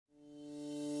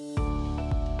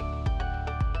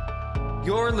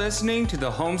You're listening to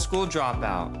the Homeschool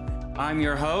Dropout. I'm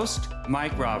your host,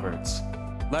 Mike Roberts.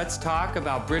 Let's talk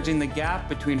about bridging the gap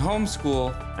between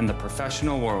homeschool and the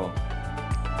professional world.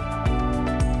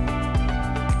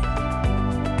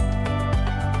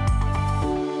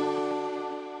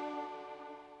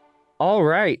 All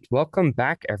right, welcome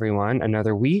back, everyone.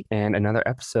 Another week and another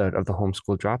episode of the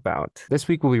Homeschool Dropout. This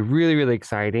week will be really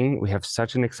exciting. We have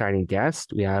such an exciting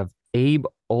guest. We have Abe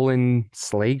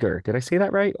Olenslager. Did I say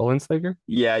that right? Olenslager?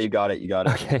 Yeah, you got it.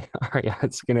 Okay. All right. Yeah,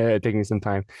 it's gonna take me some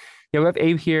time. Yeah, we have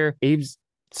Abe here. Abe's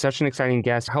such an exciting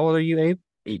guest. How old are you, Abe?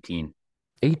 18.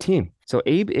 18. So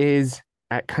Abe is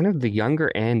at kind of the younger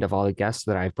end of all the guests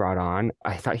that I've brought on.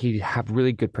 I thought he'd have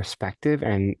really good perspective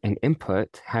and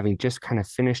input, having just kind of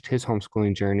finished his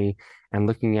homeschooling journey and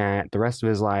looking at the rest of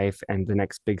his life and the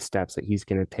next big steps that he's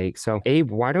going to take. So Abe,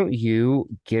 why don't you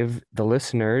give the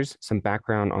listeners some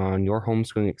background on your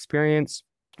homeschooling experience,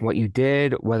 what you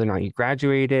did, whether or not you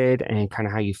graduated, and kind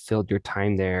of how you filled your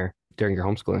time there during your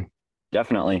homeschooling?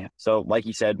 Definitely. So like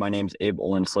you said, my name's Abe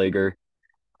Olenslager.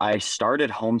 I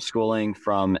started homeschooling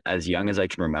from as young as I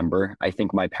can remember. I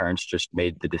think my parents just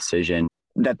made the decision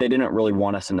that they didn't really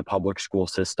want us in the public school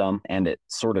system, and it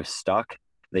sort of stuck.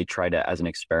 They tried it as an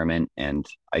experiment, and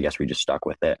I guess we just stuck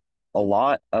with it. A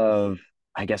lot of,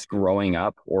 growing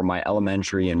up, or my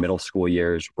elementary and middle school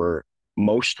years, were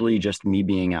mostly just me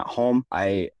being at home.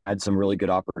 I had some really good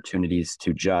opportunities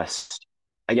to just,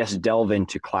 delve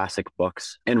into classic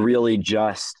books and really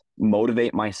just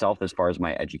motivate myself as far as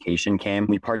my education came.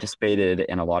 We participated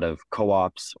in a lot of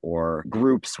co-ops or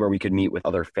groups where we could meet with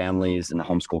other families in the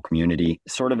homeschool community.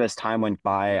 Sort of as time went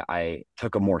by, I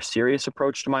took a more serious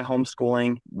approach to my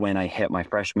homeschooling. When I hit my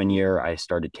freshman year, I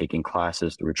started taking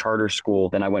classes through a charter school.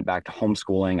 Then I went back to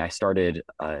homeschooling. I started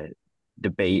a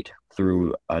debate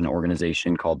through an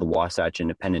organization called the Wasatch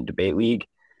Independent Debate League.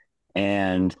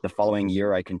 And the following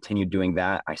year, I continued doing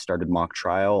that. I started mock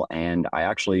trial, and I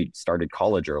actually started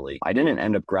college early. I didn't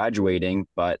end up graduating,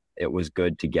 but it was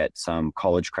good to get some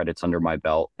college credits under my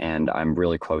belt, and I'm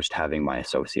really close to having my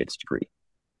associate's degree.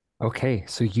 Okay,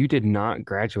 so you did not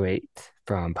graduate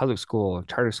from public school,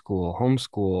 charter school,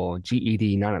 homeschool,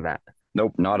 GED, none of that.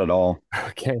 Nope, not at all.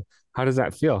 Okay, how does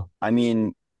that feel? I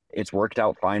mean, it's worked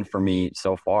out fine for me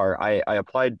so far. I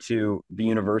applied to the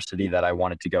university that I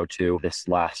wanted to go to this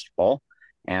last fall,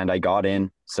 and I got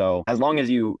in. So as long as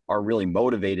you are really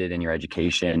motivated in your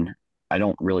education, I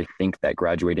don't really think that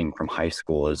graduating from high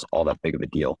school is all that big of a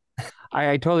deal.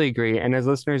 I totally agree. And as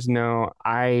listeners know,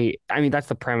 I mean, that's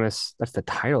the premise, that's the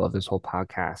title of this whole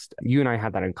podcast. You and I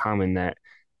have that in common, that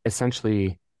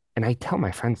essentially, and I tell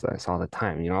my friends this all the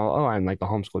time, oh, I'm like a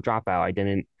homeschool dropout. I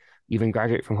didn't even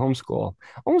graduate from homeschool,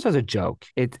 almost as a joke.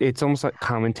 It's almost like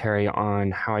commentary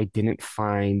on how I didn't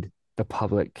find the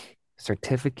public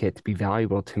certificate to be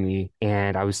valuable to me,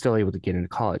 and I was still able to get into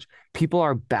college. People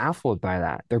are baffled by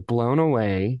that. They're blown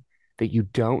away that you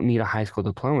don't need a high school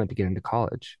diploma to get into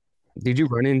college. Did you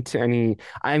run into any?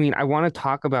 I mean, I want to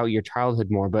talk about your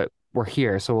childhood more, but we're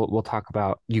here, so we'll talk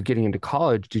about you getting into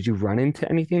college. Did you run into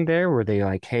anything there? Were they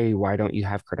like, hey, why don't you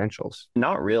have credentials?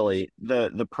 Not really.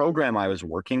 The program I was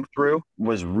working through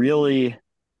was really,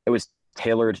 it was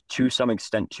tailored to some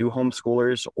extent to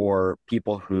homeschoolers or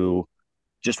people who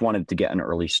just wanted to get an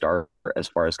early start as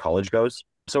far as college goes.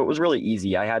 So it was really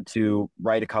easy. I had to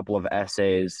write a couple of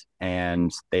essays,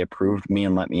 and they approved me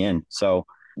and let me in. So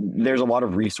there's a lot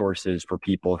of resources for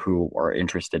people who are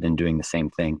interested in doing the same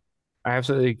thing. I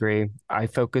absolutely agree. I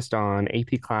focused on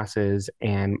AP classes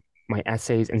and my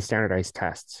essays and standardized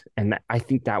tests. And I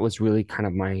think that was really kind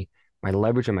of my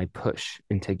leverage and my push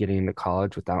into getting into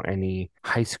college without any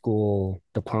high school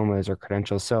diplomas or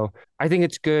credentials. So I think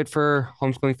it's good for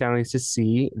homeschooling families to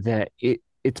see that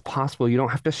it's possible. You don't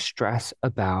have to stress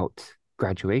about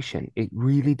graduation. It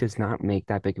really does not make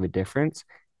that big of a difference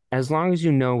as long as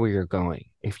you know where you're going.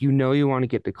 If you know you want to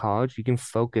get to college, you can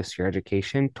focus your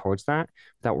education towards that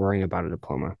without worrying about a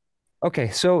diploma. Okay,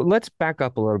 so let's back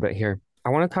up a little bit here. I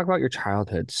want to talk about your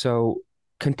childhood. So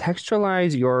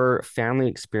contextualize your family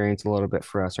experience a little bit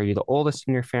for us. Are you the oldest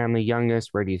in your family, youngest?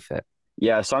 Where do you fit?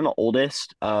 Yeah, so I'm the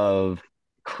oldest of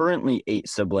currently 8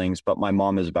 siblings, but my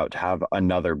mom is about to have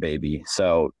another baby.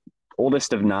 So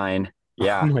oldest of 9.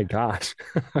 Yeah. Oh my gosh.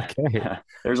 Okay.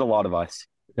 There's a lot of us.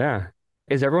 Yeah.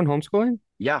 Is everyone homeschooling?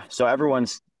 Yeah. So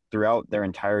everyone's throughout their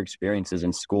entire experiences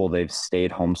in school, they've stayed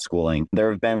homeschooling.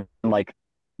 There have been like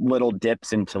little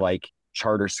dips into like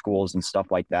charter schools and stuff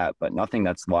like that, but nothing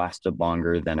that's lasted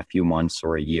longer than a few months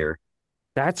or a year.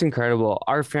 That's incredible.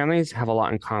 Our families have a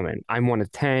lot in common. I'm one of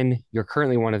 10. You're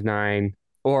currently one of 9.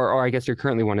 Or I guess you're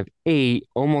currently one of 8,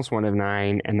 almost one of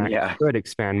 9, and that could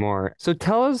expand more. So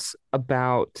tell us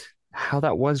about how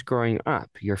that was growing up.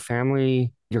 Your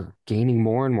family, you're gaining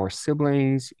more and more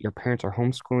siblings. Your parents are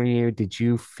homeschooling you. Did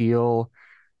you feel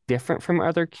different from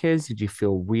other kids? Did you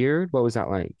feel weird? What was that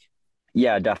like?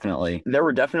 Yeah, definitely. There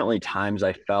were definitely times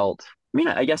I felt, I mean,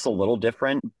 I guess a little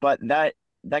different, but that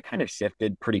kind of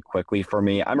shifted pretty quickly for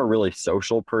me. I'm a really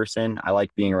social person. I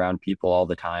like being around people all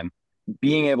the time.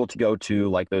 Being able to go to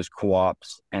like those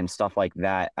co-ops and stuff like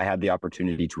that, I had the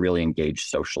opportunity to really engage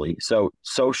socially. So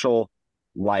social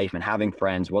life and having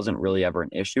friends wasn't really ever an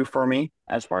issue for me.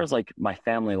 As far as like my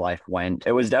family life went,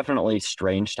 it was definitely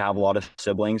strange to have a lot of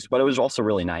siblings, but it was also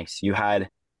really nice. You had,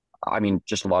 I mean,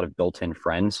 just a lot of built-in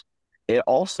friends. It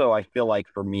also, I feel like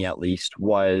for me at least,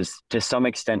 was to some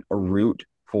extent a route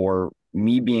for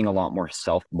me being a lot more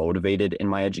self-motivated in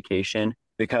my education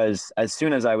because as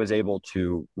soon as I was able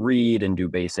to read and do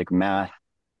basic math,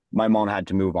 my mom had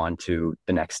to move on to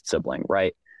the next sibling,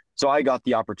 right? So I got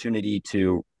the opportunity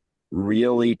to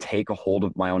really take a hold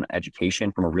of my own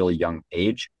education from a really young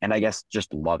age and I guess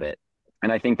just love it.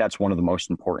 And I think that's one of the most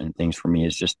important things for me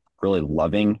is just really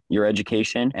loving your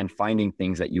education and finding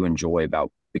things that you enjoy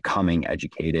about becoming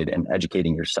educated and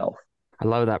educating yourself. I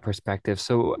love that perspective.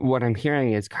 So, what I'm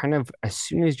hearing is kind of as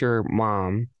soon as your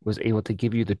mom was able to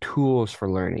give you the tools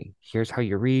for learning, here's how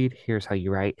you read, here's how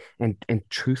you write. And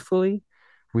truthfully,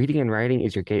 reading and writing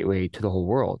is your gateway to the whole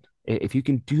world. If you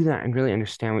can do that and really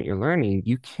understand what you're learning,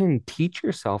 you can teach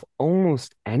yourself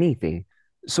almost anything.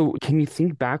 So, can you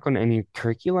think back on any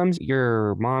curriculums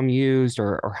your mom used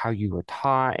or how you were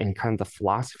taught and kind of the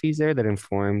philosophies there that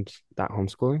informed that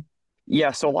homeschooling?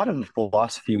 Yeah, so a lot of the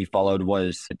philosophy we followed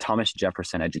was Thomas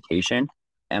Jefferson education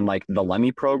and like the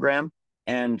Lemmy program.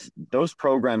 And those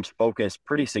programs focus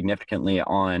pretty significantly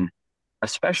on,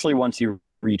 especially once you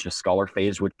reach a scholar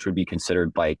phase, which would be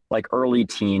considered like early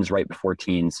teens, right before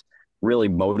teens, really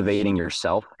motivating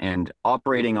yourself and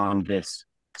operating on this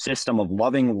system of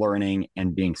loving learning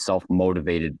and being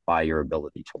self-motivated by your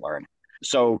ability to learn.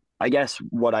 So I guess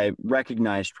what I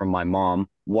recognized from my mom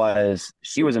was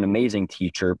she was an amazing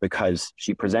teacher because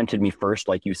she presented me first,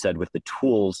 like you said, with the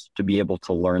tools to be able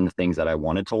to learn the things that I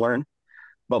wanted to learn.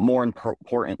 But more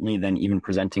importantly than even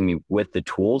presenting me with the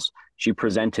tools, she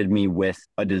presented me with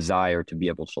a desire to be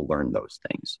able to learn those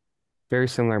things. Very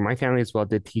similar. My family as well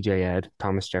did TJ Ed,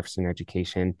 Thomas Jefferson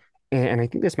Education, and I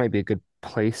think this might be a good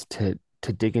place to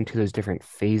dig into those different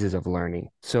phases of learning.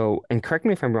 So, and correct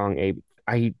me if I'm wrong, Abe,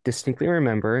 I distinctly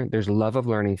remember there's love of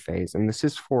learning phase, and this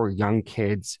is for young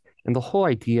kids. And the whole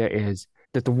idea is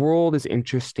that the world is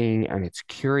interesting and it's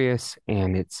curious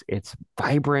and it's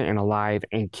vibrant and alive,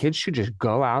 and kids should just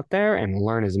go out there and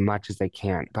learn as much as they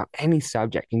can about any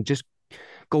subject and just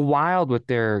go wild with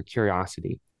their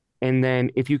curiosity. And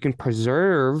then if you can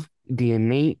preserve the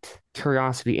innate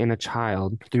curiosity in a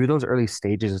child through those early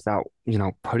stages without,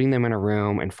 putting them in a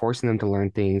room and forcing them to learn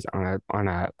things on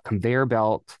a conveyor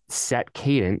belt set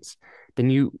cadence, then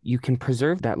you can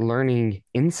preserve that learning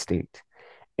instinct.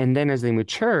 And then as they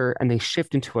mature and they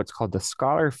shift into what's called the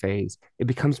scholar phase, it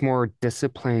becomes more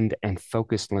disciplined and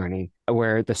focused learning,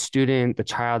 where the student, the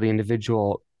child, the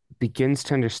individual begins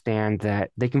to understand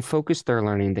that they can focus their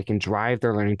learning, they can drive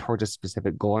their learning towards a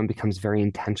specific goal and becomes very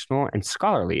intentional and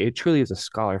scholarly. It truly is a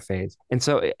scholar phase. And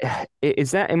so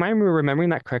am I remembering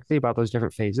that correctly about those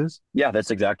different phases? Yeah,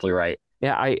 that's exactly right.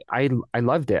 Yeah, I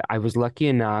loved it. I was lucky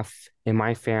enough in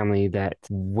my family that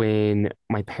when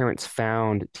my parents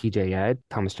found TJ Ed,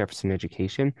 Thomas Jefferson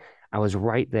Education, I was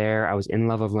right there. I was in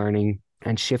love of learning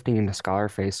and shifting into scholar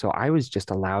phase. So I was just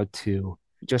allowed to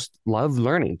just love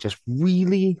learning, just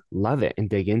really love it and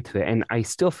dig into it. And I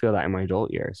still feel that in my adult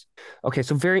years. Okay,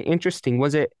 so very interesting.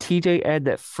 Was it TJ Ed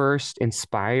that first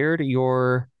inspired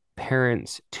your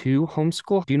parents to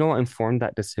homeschool? Do you know what informed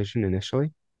that decision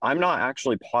initially? I'm not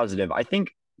actually positive. I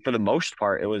think for the most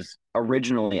part, it was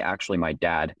originally actually my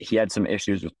dad. He had some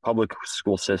issues with public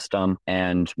school system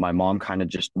and my mom kind of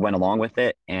just went along with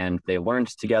it and they learned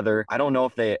together. I don't know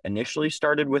if they initially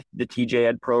started with the TJ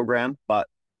Ed program, but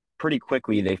pretty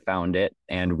quickly they found it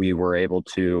and we were able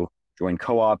to join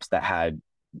co-ops that had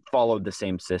followed the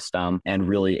same system and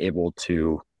really able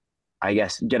to, I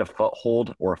guess, get a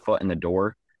foothold or a foot in the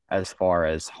door as far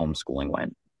as homeschooling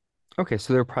went. Okay,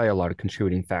 so there are probably a lot of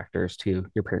contributing factors to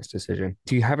your parents' decision.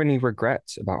 Do you have any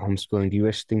regrets about homeschooling? Do you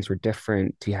wish things were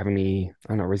different? Do you have any, I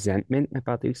don't know, resentment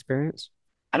about the experience?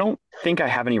 I don't think I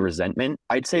have any resentment.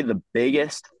 I'd say the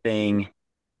biggest thing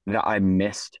that I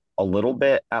missed a little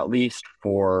bit, at least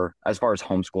for as far as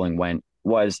homeschooling went,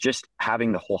 was just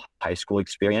having the whole high school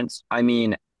experience. I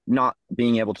mean, not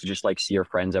being able to just like see your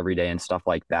friends every day and stuff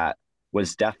like that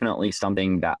was definitely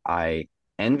something that I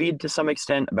envied to some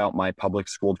extent about my public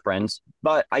school friends.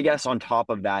 But I guess on top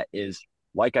of that is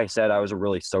like I said, I was a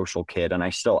really social kid and I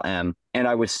still am. And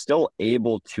I was still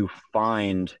able to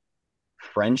find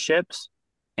friendships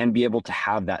and be able to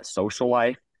have that social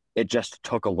life. It just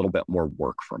took a little bit more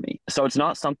work for me. So it's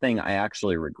not something I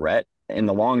actually regret. In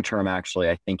the long term, actually,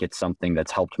 I think it's something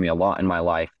that's helped me a lot in my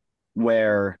life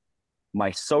where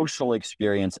my social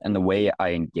experience and the way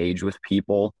I engage with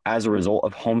people as a result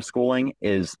of homeschooling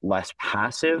is less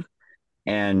passive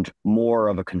and more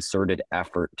of a concerted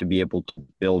effort to be able to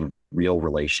build real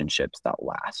relationships that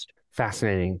last.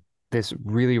 Fascinating. This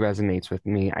really resonates with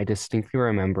me. I distinctly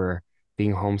remember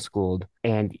being homeschooled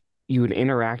and you would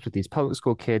interact with these public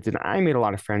school kids. And I made a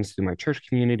lot of friends through my church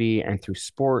community and through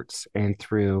sports and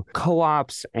through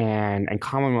co-ops and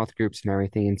Commonwealth groups and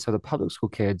everything. And so the public school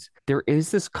kids, there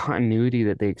is this continuity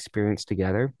that they experience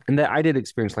together and that I did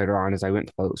experience later on as I went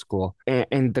to public school.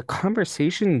 And the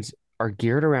conversations are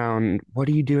geared around what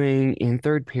are you doing in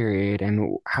third period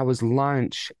and how was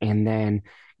lunch? And then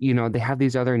they have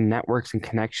these other networks and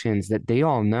connections that they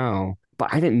all know, but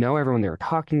I didn't know everyone they were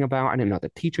talking about. I didn't know the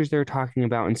teachers they were talking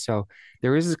about. And so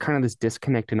there is this kind of this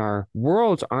disconnect, and our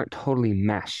worlds aren't totally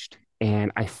meshed.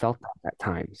 And I felt that at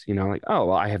times, like, oh,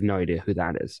 well, I have no idea who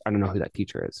that is. I don't know who that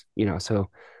teacher is, so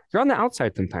you're on the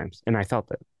outside sometimes. And I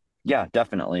felt it. Yeah,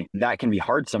 definitely. That can be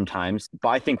hard sometimes. But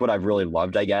I think what I've really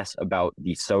loved, I guess, about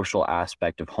the social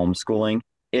aspect of homeschooling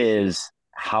is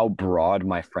how broad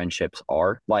my friendships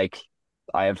are. Like,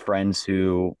 I have friends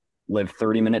who live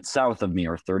 30 minutes south of me,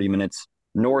 or 30 minutes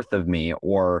north of me,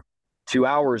 or 2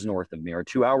 hours north of me, or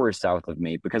 2 hours south of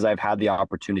me, because I've had the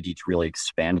opportunity to really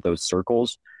expand those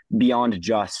circles beyond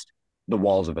just the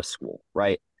walls of a school,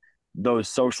 right? Those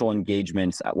social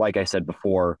engagements, like I said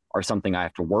before, are something I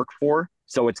have to work for.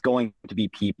 So it's going to be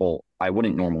people I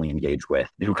wouldn't normally engage with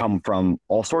who come from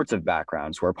all sorts of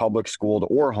backgrounds, who are public schooled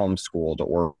or homeschooled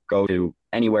or go to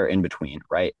anywhere in between,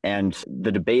 right? And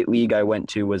the debate league I went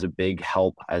to was a big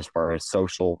help as far as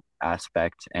social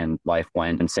aspect and life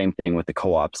went. And same thing with the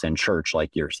co-ops and church,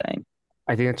 like you're saying.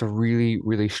 I think that's a really,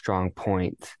 really strong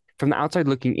point. From the outside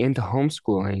looking into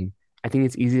homeschooling, I think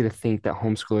it's easy to think that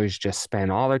homeschoolers just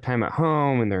spend all their time at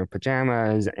home in their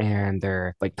pajamas and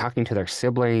they're like talking to their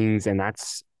siblings and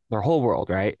that's their whole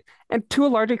world, right? And to a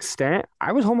large extent,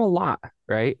 I was home a lot,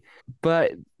 right?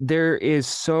 But there is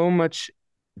so much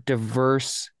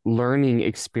diverse learning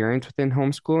experience within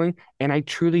homeschooling. And I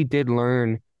truly did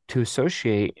learn to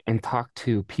associate and talk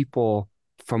to people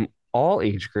from all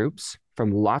age groups,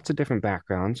 from lots of different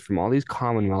backgrounds, from all these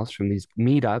commonwealths, from these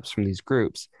meetups, from these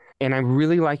groups. And I'm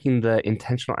really liking the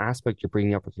intentional aspect you're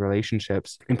bringing up with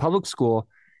relationships. In public school,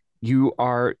 you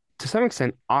are to some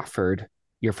extent offered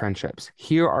your friendships.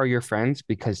 Here are your friends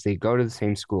because they go to the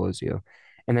same school as you.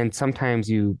 And then sometimes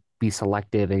you be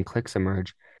selective and cliques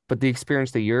emerge. But the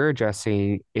experience that you're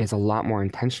addressing is a lot more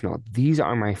intentional. These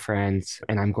are my friends,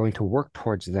 and I'm going to work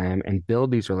towards them and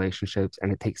build these relationships.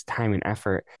 And it takes time and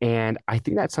effort. And I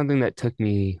think that's something that took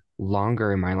me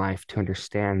longer in my life to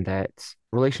understand that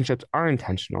relationships are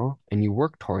intentional and you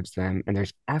work towards them and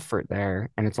there's effort there.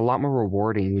 And it's a lot more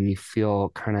rewarding when you feel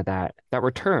kind of that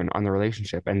return on the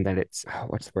relationship and that it's,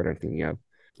 what's the word I'm thinking of?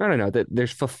 I don't know, that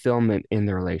there's fulfillment in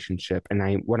the relationship.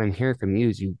 And what I'm hearing from you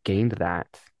is you gained that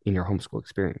in your homeschool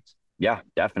experience. Yeah,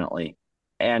 definitely.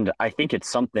 And I think it's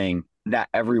something that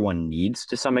everyone needs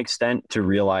to some extent to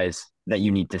realize that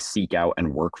you need to seek out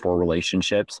and work for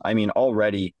relationships. I mean,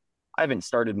 already I haven't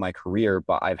started my career,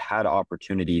 but I've had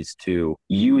opportunities to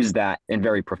use that in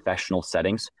very professional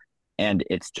settings. And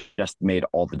it's just made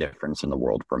all the difference in the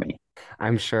world for me.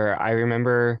 I'm sure. I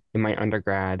remember in my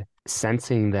undergrad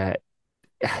sensing that,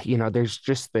 there's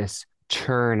just this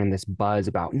churn and this buzz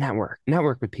about network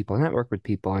with people,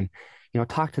 and,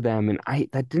 talk to them. And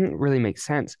that didn't really make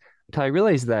sense until I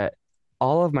realized that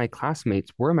all of my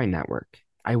classmates were my network.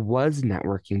 I was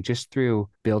networking just through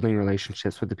building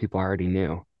relationships with the people I already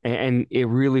knew. And it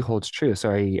really holds true.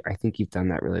 So I think you've done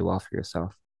that really well for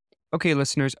yourself. Okay,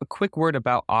 listeners, a quick word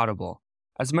about Audible.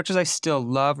 As much as I still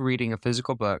love reading a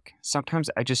physical book,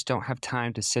 sometimes I just don't have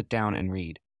time to sit down and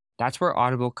read. That's where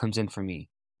Audible comes in for me.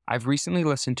 I've recently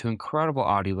listened to incredible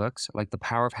audiobooks like The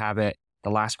Power of Habit, The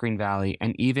Last Green Valley,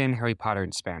 and even Harry Potter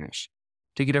in Spanish.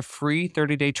 To get a free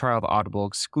 30-day trial of Audible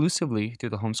exclusively through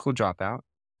the Homeschool Dropout,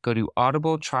 go to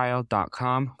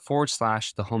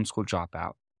audibletrial.com/the Homeschool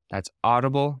Dropout. That's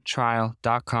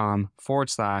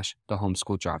audibletrial.com/the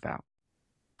Homeschool Dropout.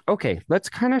 Okay, let's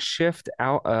kind of shift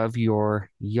out of your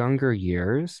younger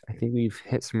years. I think we've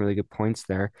hit some really good points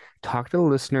there. Talk to the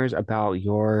listeners about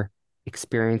your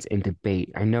experience in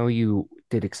debate. I know you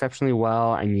did exceptionally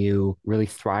well and you really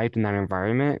thrived in that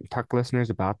environment. Talk to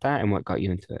listeners about that and what got you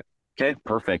into it. Okay,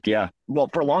 perfect. Yeah. Well,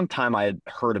 for a long time, I had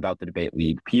heard about the debate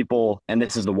league. People, and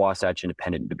this is the Wasatch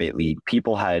Independent Debate League,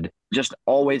 people had just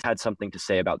always had something to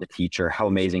say about the teacher, how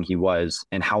amazing he was,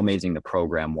 and how amazing the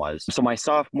program was. So, my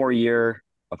sophomore year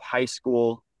of high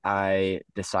school, I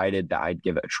decided that I'd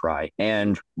give it a try.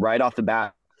 And right off the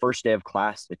bat, first day of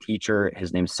class, the teacher,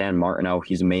 his name's San Martino,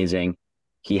 he's amazing.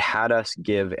 He had us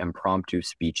give impromptu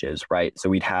speeches, right? So,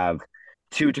 we'd have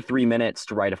 2 to 3 minutes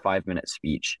to write a 5 minute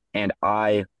speech. And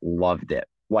I loved it.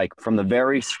 Like from the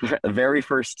very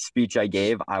first speech I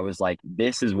gave, I was like,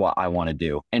 this is what I want to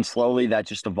do. And slowly that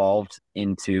just evolved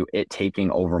into it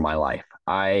taking over my life.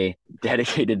 I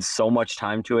dedicated so much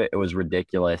time to it. It was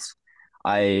ridiculous.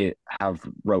 I have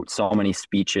wrote so many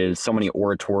speeches, so many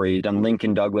oratories, done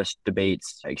Lincoln Douglas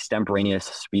debates, extemporaneous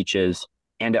speeches,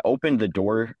 and it opened the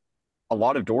door, a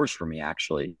lot of doors for me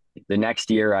actually. The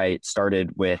next year I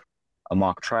started with a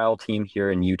mock trial team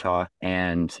here in Utah,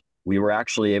 and we were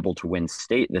actually able to win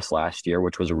state this last year,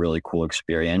 which was a really cool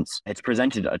experience. It's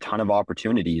presented a ton of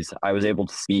opportunities. I was able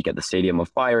to speak at the Stadium of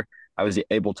Fire. I was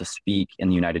able to speak in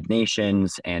the United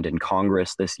Nations and in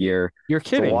Congress this year. You're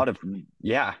So a kidding. lot of,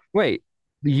 yeah, Wait,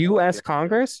 the U.S.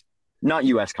 Congress? not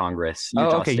US Congress, Oh,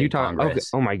 Utah okay, State Utah. Okay. Congress.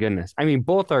 Oh my goodness. I mean,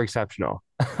 both are exceptional.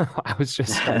 I was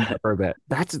just stunned for a bit.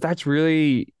 That's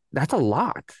really that's a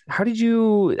lot. How did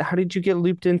you get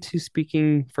looped into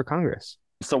speaking for Congress?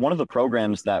 So one of the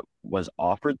programs that was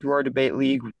offered through our debate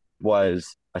league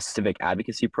was a civic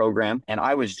advocacy program. And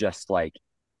I was just like,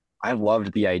 I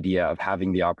loved the idea of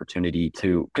having the opportunity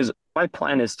to, because my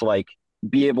plan is to like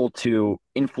be able to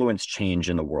influence change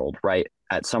in the world, right?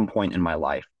 At some point in my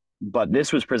life. But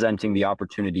this was presenting the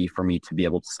opportunity for me to be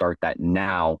able to start that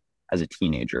now as a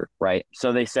teenager, right?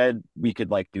 So they said we could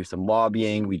like do some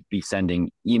lobbying. We'd be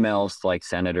sending emails to like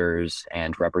senators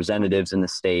and representatives in the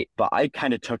state. But I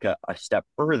kind of took a step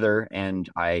further and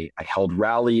I held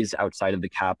rallies outside of the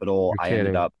Capitol. You're I ended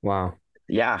kidding. up Wow.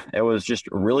 yeah, it was just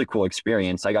a really cool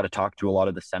experience. I got to talk to a lot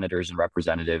of the senators and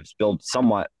representatives, build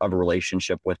somewhat of a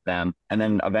relationship with them. And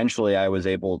then eventually there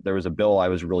was a bill I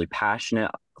was really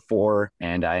passionate for,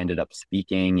 and I ended up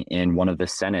speaking in one of the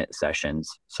Senate sessions.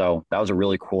 So that was a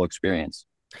really cool experience.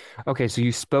 Okay, so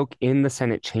you spoke in the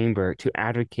Senate chamber to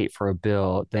advocate for a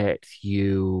bill that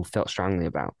you felt strongly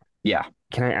about. Yeah.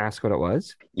 Can I ask what it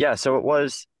was? Yeah.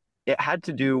 It had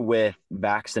to do with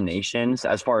vaccinations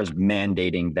as far as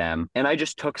mandating them. And I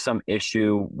just took some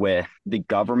issue with the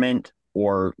government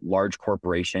or large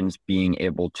corporations being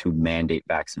able to mandate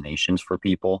vaccinations for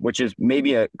people, which is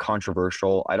maybe a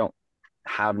controversial. I don't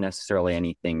have necessarily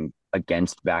anything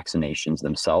against vaccinations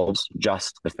themselves,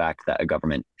 just the fact that a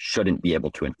government shouldn't be able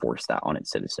to enforce that on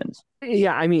its citizens.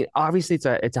 Yeah, I mean, obviously it's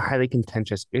a highly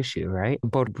contentious issue, right?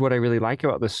 But what I really like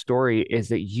about the story is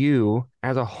that you,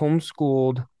 as a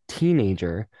homeschooled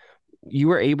teenager, you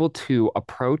were able to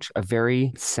approach a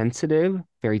very sensitive,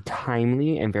 very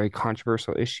timely, and very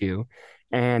controversial issue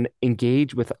and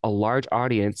engage with a large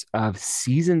audience of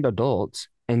seasoned adults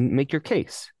and make your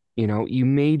case. You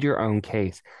made your own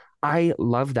case. I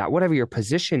love that. Whatever your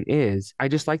position is, I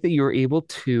just like that you were able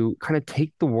to kind of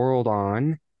take the world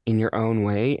on in your own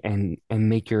way and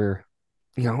make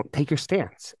take your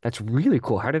stance. That's really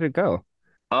cool. How did it go?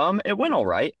 It went all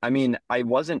right. I mean, I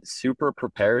wasn't super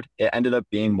prepared. It ended up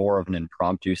being more of an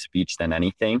impromptu speech than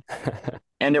anything.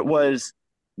 And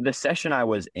the session I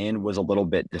was in was a little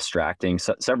bit distracting.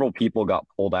 So several people got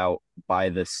pulled out by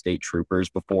the state troopers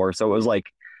before. So it was like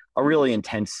a really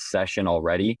intense session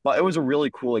already, but it was a really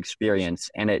cool experience.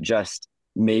 And it just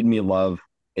made me love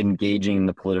engaging in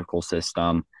the political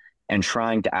system and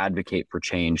trying to advocate for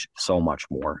change so much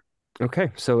more.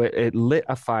 Okay, so it lit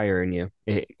a fire in you,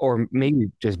 or maybe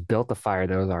just built a fire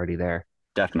that was already there.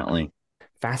 Definitely.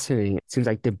 Fascinating. It seems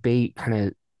like debate kind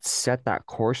of set that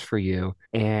course for you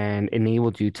and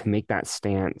enabled you to make that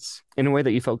stance in a way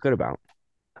that you felt good about.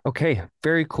 Okay,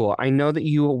 very cool. I know that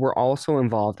you were also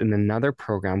involved in another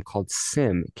program called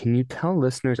SIM. Can you tell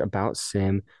listeners about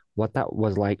SIM, what that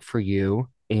was like for you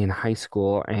in high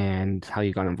school and how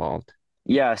you got involved?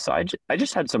 Yeah, so I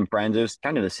just had some friends. It was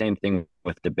kind of the same thing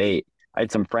with debate. I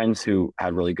had some friends who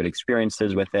had really good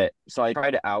experiences with it. So I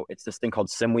tried it out. It's this thing called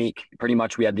Sim Week. Pretty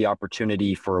much we had the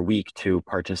opportunity for a week to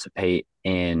participate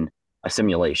in a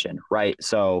simulation, right?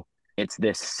 So it's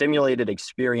this simulated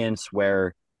experience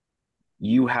where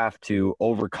you have to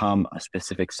overcome a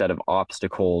specific set of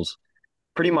obstacles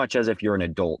pretty much as if you're an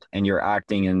adult and you're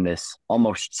acting in this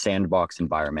almost sandbox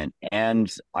environment. And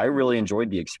I really enjoyed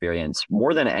the experience.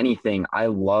 More than anything, I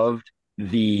loved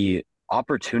the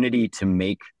opportunity to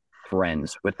make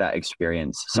friends with that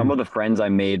experience. Some Hmm. of the friends I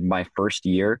made my first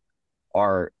year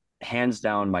are hands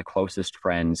down my closest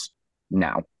friends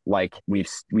now. Like we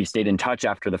stayed in touch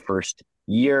after the first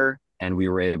year, and we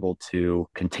were able to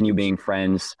continue being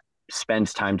friends,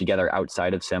 spend time together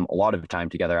outside of sim, a lot of time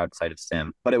together outside of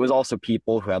sim. But it was also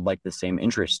people who had like the same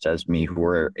interests as me, who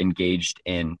were engaged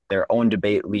in their own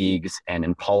debate leagues and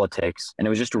in politics, and it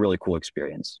was just a really cool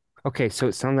experience. Okay, so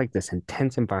it sounds like this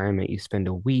intense environment. You spend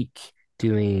a week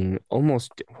doing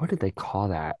almost, what did they call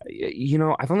that?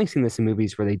 I've only seen this in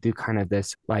movies where they do kind of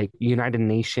this like United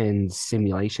Nations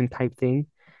simulation type thing.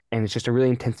 And it's just a really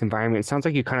intense environment. It sounds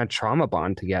like you kind of trauma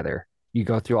bond together. You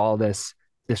go through all this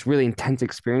really intense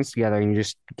experience together and you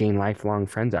just gain lifelong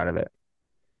friends out of it.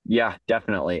 Yeah,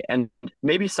 definitely. And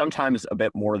maybe sometimes a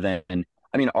bit more than,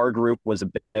 I mean, our group was a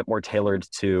bit more tailored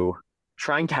to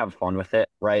trying to have fun with it,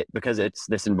 right? Because it's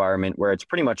this environment where it's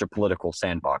pretty much a political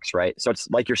sandbox, right? So it's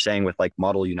like you're saying with like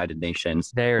Model United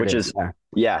Nations, There it which is. is, Yeah.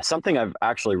 yeah, something I've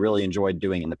actually really enjoyed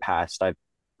doing in the past. I've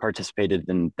participated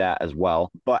in that as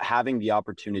well. But having the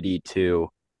opportunity to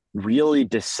really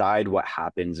decide what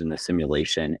happens in the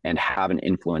simulation and have an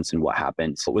influence in what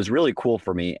happens. It was really cool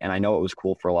for me. And I know it was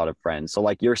cool for a lot of friends. So,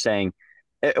 like you're saying,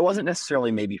 it wasn't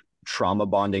necessarily maybe trauma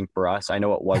bonding for us. I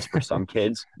know it was for some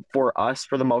kids. For us,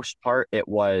 for the most part, it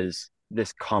was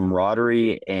this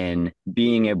camaraderie and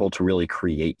being able to really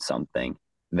create something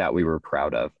that we were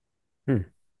proud of. Hmm.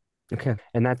 Okay.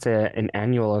 And that's an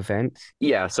annual event.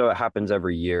 Yeah, so it happens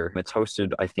every year. It's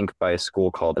hosted, I think, by a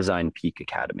school called Design Peak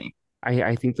Academy.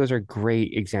 I think those are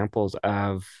great examples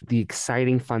of the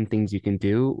exciting, fun things you can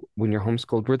do when you're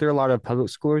homeschooled. Were there a lot of public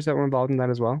schoolers that were involved in that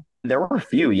as well? There were a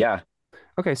few, yeah.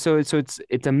 Okay, so it's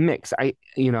a mix. I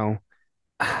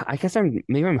guess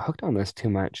I'm hooked on this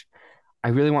too much. I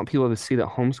really want people to see that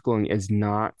homeschooling is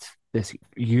not this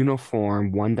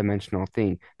uniform, one-dimensional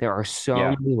thing. There are so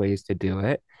Yeah. many ways to do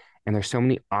it, and there's so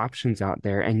many options out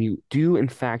there, and you do in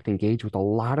fact engage with a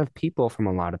lot of people from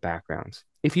a lot of backgrounds.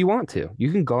 If you want to,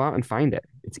 you can go out and find it.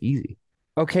 It's easy.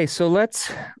 Okay, so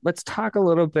let's talk a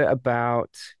little bit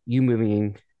about you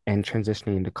moving and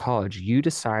transitioning into college. You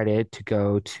decided to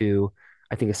go to,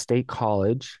 I think, a state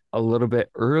college a little bit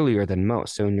earlier than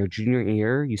most. So in your junior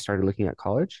year, you started looking at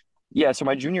college. Yeah, so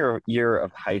my junior year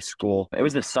of high school, it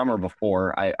was the summer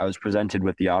before I was presented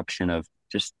with the option of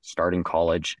just starting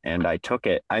college, and I took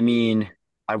it. I mean,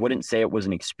 I wouldn't say it was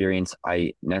an experience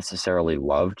I necessarily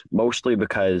loved, mostly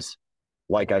because,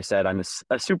 like I said, I'm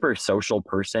a super social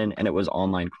person, and it was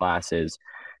online classes.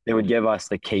 They would give us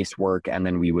the casework, and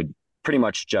then we would pretty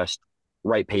much just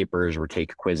write papers or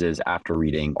take quizzes after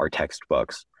reading our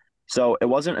textbooks. So it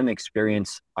wasn't an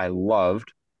experience I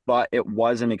loved, but it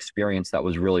was an experience that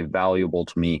was really valuable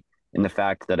to me in the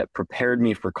fact that it prepared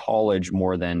me for college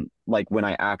more than like when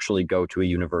I actually go to a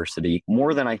university,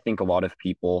 more than I think a lot of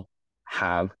people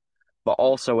have. But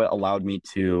also, it allowed me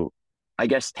to, I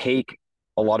guess, take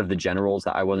a lot of the generals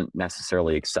that I wasn't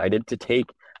necessarily excited to take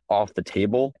off the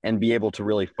table and be able to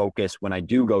really focus when I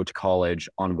do go to college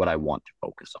on what I want to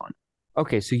focus on.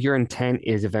 Okay, so your intent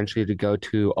is eventually to go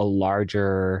to a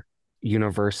larger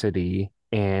university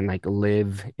and like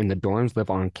live in the dorms, live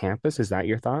on campus. Is that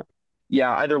your thought?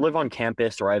 Yeah, either live on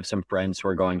campus or I have some friends who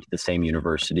are going to the same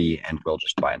university and we'll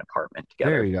just buy an apartment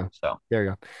There together. you go. So, There you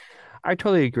go. I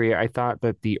totally agree. I thought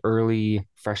that the early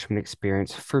freshman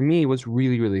experience for me was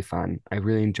really, really fun. I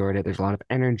really enjoyed it. There's a lot of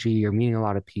energy. You're meeting a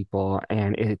lot of people,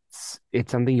 and it's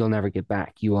something you'll never get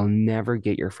back. You will never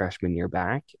get your freshman year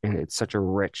back, and it's such a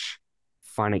rich,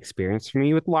 fun experience for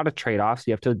me with a lot of trade-offs.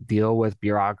 You have to deal with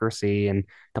bureaucracy and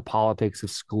the politics of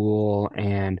school,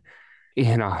 and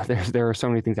there are so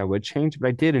many things I would change, but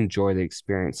I did enjoy the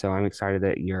experience. So I'm excited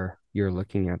that you're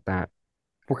looking at that.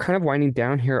 We're kind of winding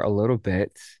down here a little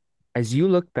bit. As you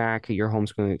look back at your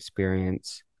homeschooling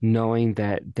experience, knowing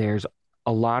that there's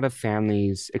a lot of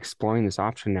families exploring this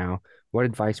option now, what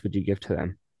advice would you give to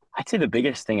them? I'd say the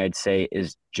biggest thing I'd say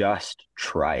is just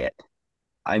try it.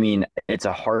 I mean, it's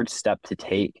a hard step to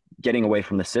take. Getting away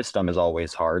from the system is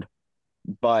always hard,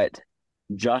 but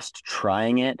just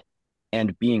trying it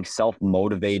and being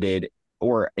self-motivated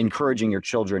or encouraging your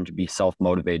children to be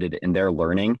self-motivated in their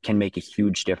learning can make a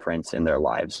huge difference in their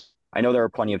lives. I know there are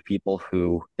plenty of people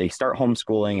who they start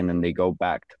homeschooling and then they go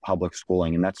back to public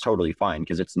schooling, and that's totally fine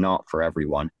because it's not for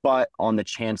everyone. But on the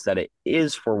chance that it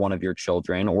is for one of your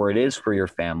children or it is for your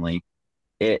family,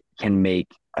 it can make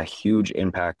a huge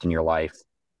impact in your life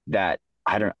that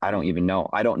I don't even know.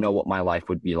 I don't know what my life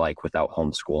would be like without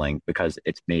homeschooling because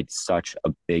it's made such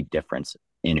a big difference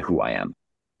in who I am.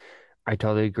 I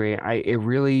totally agree. It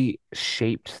really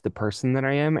shaped the person that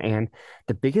I am. And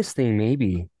the biggest thing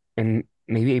maybe, and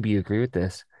maybe you agree with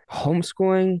this,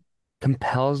 homeschooling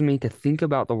compels me to think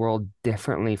about the world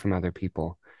differently from other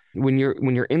people. When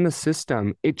you're in the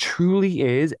system, it truly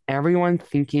is everyone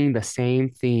thinking the same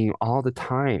thing all the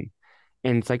time.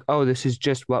 And it's like, oh, this is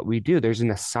just what we do. There's an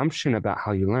assumption about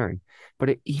how you learn.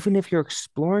 But even if you're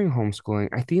exploring homeschooling,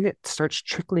 I think it starts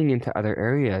trickling into other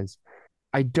areas.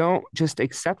 I don't just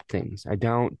accept things. I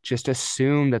don't just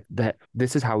assume that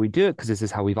this is how we do it because this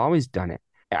is how we've always done it.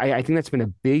 I think that's been a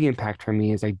big impact for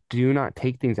me is I do not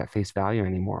take things at face value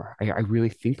anymore. I really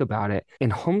think about it.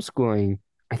 And homeschooling,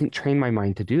 I think, trained my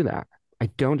mind to do that. I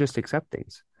don't just accept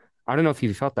things. I don't know if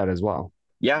you felt that as well.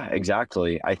 Yeah,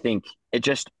 exactly. I think it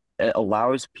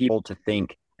allows people to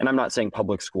think, and I'm not saying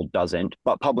public school doesn't,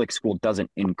 but public school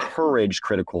doesn't encourage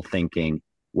critical thinking,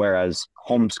 whereas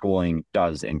homeschooling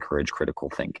does encourage critical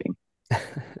thinking.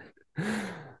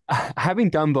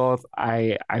 Having done both,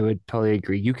 I would totally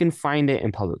agree. You can find it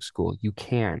in public school. You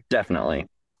can. Definitely.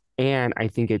 And I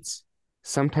think it's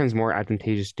sometimes more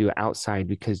advantageous to do it outside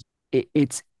because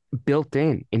it's built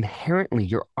in inherently.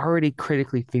 You're already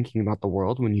critically thinking about the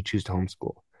world when you choose to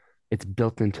homeschool. It's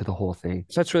built into the whole thing.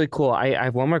 So that's really cool. I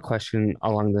have one more question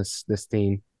along this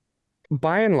theme.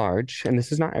 By and large, and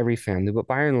this is not every family, but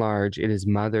by and large, it is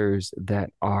mothers that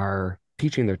are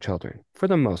teaching their children for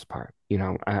the most part.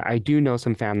 I do know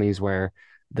some families where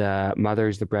the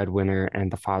mother's the breadwinner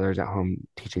and the father's at home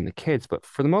teaching the kids, but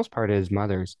for the most part, it is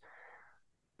mothers.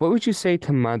 What would you say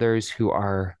to mothers who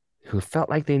felt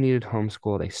like they needed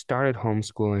homeschool, they started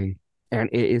homeschooling, and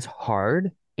it is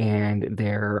hard and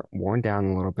they're worn down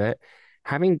a little bit?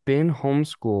 Having been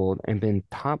homeschooled and been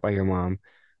taught by your mom,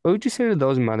 what would you say to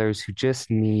those mothers who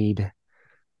just need,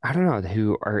 I don't know,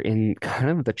 who are in kind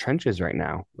of the trenches right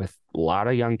now with a lot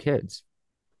of young kids?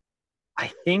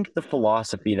 I think the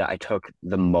philosophy that I took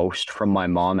the most from my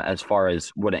mom as far as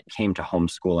when it came to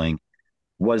homeschooling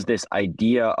was this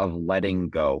idea of letting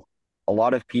go. A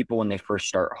lot of people, when they first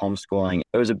start homeschooling,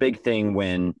 it was a big thing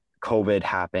when COVID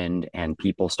happened and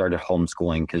people started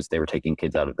homeschooling because they were taking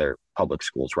kids out of their public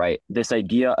schools, right? This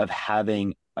idea of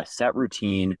having a set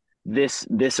routine, this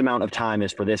amount of time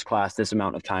is for this class, this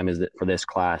amount of time is for this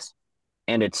class,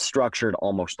 and it's structured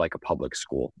almost like a public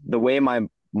school. The way my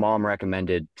mom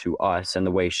recommended to us and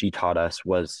the way she taught us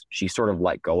was she sort of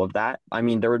let go of that. I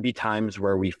mean, there would be times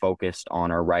where we focused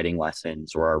on our writing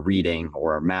lessons or our reading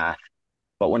or our math,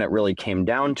 but when it really came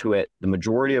down to it, the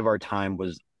majority of our time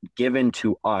was given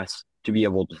to us to be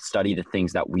able to study the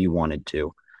things that we wanted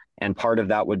to. And part of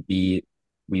that would be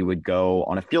we would go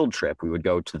on a field trip, we would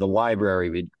go to the library,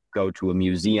 we'd go to a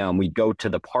museum, we'd go to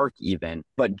the park even,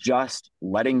 but just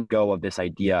letting go of this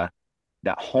idea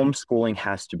that homeschooling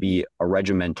has to be a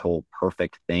regimental,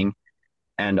 perfect thing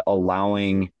and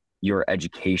allowing your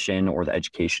education or the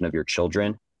education of your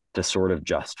children to sort of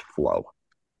just flow.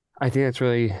 I think that's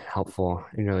really helpful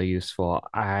and really useful.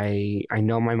 I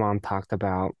know my mom talked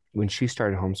about when she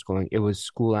started homeschooling, it was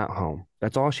school at home.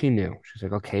 That's all she knew. She's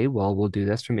like, okay, well, we'll do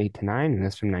this from 8 to 9 and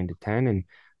this from 9 to 10. And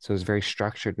so it was very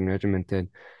structured and regimented.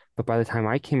 But by the time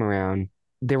I came around,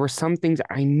 there were some things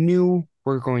I knew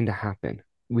were going to happen.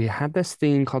 We had this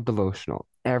thing called devotional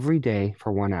every day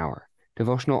for 1 hour.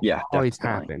 Devotional Yeah, always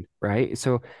definitely. happened, right?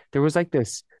 So there was like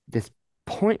this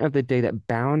point of the day that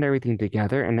bound everything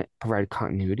together and it provided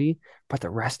continuity. But the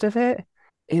rest of it,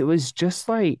 it was just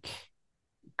like,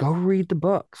 go read the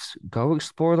books, go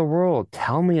explore the world,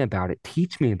 tell me about it,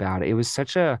 teach me about it. It was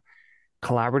such a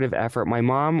collaborative effort. My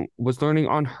mom was learning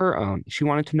on her own. She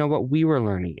wanted to know what we were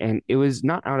learning. And it was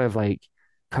not out of like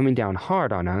coming down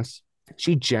hard on us.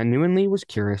 She genuinely was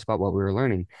curious about what we were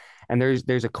learning. And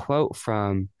there's a quote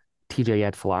from TJ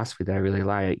Ed Philosophy that I really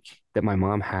like that my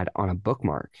mom had on a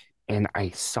bookmark. And I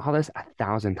saw this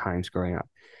 1,000 times growing up.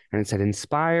 And it said,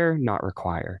 inspire, not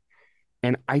require.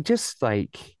 And I just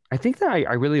like, I think that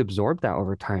I really absorbed that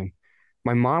over time.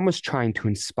 My mom was trying to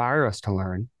inspire us to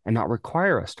learn and not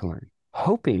require us to learn,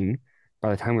 hoping by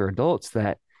the time we were adults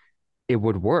that it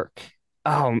would work.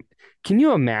 Um, can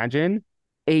you imagine,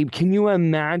 Abe, can you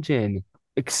imagine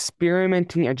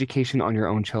experimenting education on your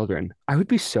own children? I would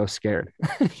be so scared,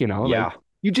 like Yeah.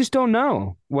 you just don't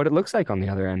know what it looks like on the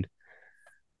other end.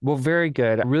 Well, very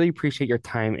good. I really appreciate your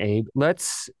time, Abe.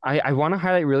 I want to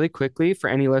highlight really quickly for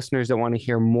any listeners that want to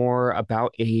hear more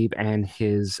about Abe and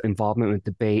his involvement with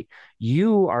debate.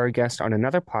 You are a guest on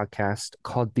another podcast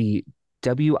called the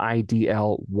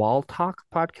WIDL Wall Talk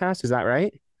podcast. Is that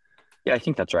right? Yeah, I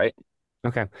think that's right.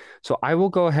 Okay. So I will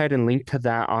go ahead and link to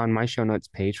that on my show notes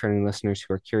page for any listeners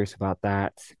who are curious about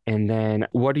that. And then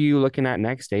what are you looking at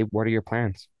next, Abe? What are your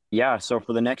plans? Yeah, so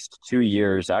for the next 2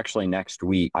 years, actually next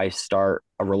week, I start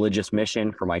a religious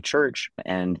mission for my church,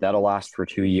 and that'll last for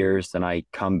 2 years. Then I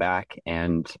come back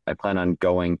and I plan on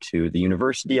going to the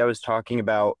university I was talking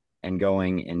about. and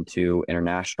going into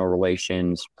international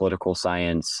relations, political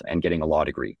science, and getting a law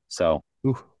degree. So,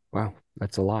 Ooh, wow,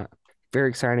 that's a lot. Very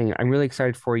exciting. I'm really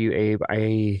excited for you, Abe.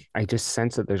 I just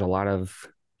sense that there's a lot of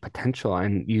potential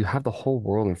and you have the whole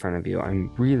world in front of you.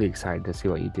 I'm really excited to see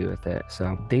what you do with it.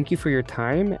 So thank you for your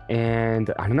time.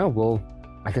 And I don't know,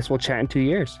 I guess we'll chat in 2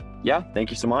 years. yeah, thank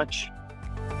you so much.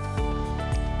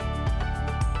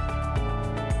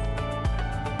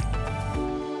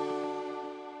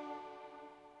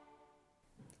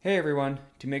 Hey everyone!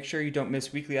 To make sure you don't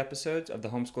miss weekly episodes of the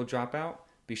Homeschool Dropout,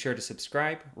 be sure to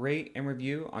subscribe, rate, and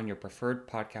review on your preferred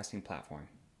podcasting platform.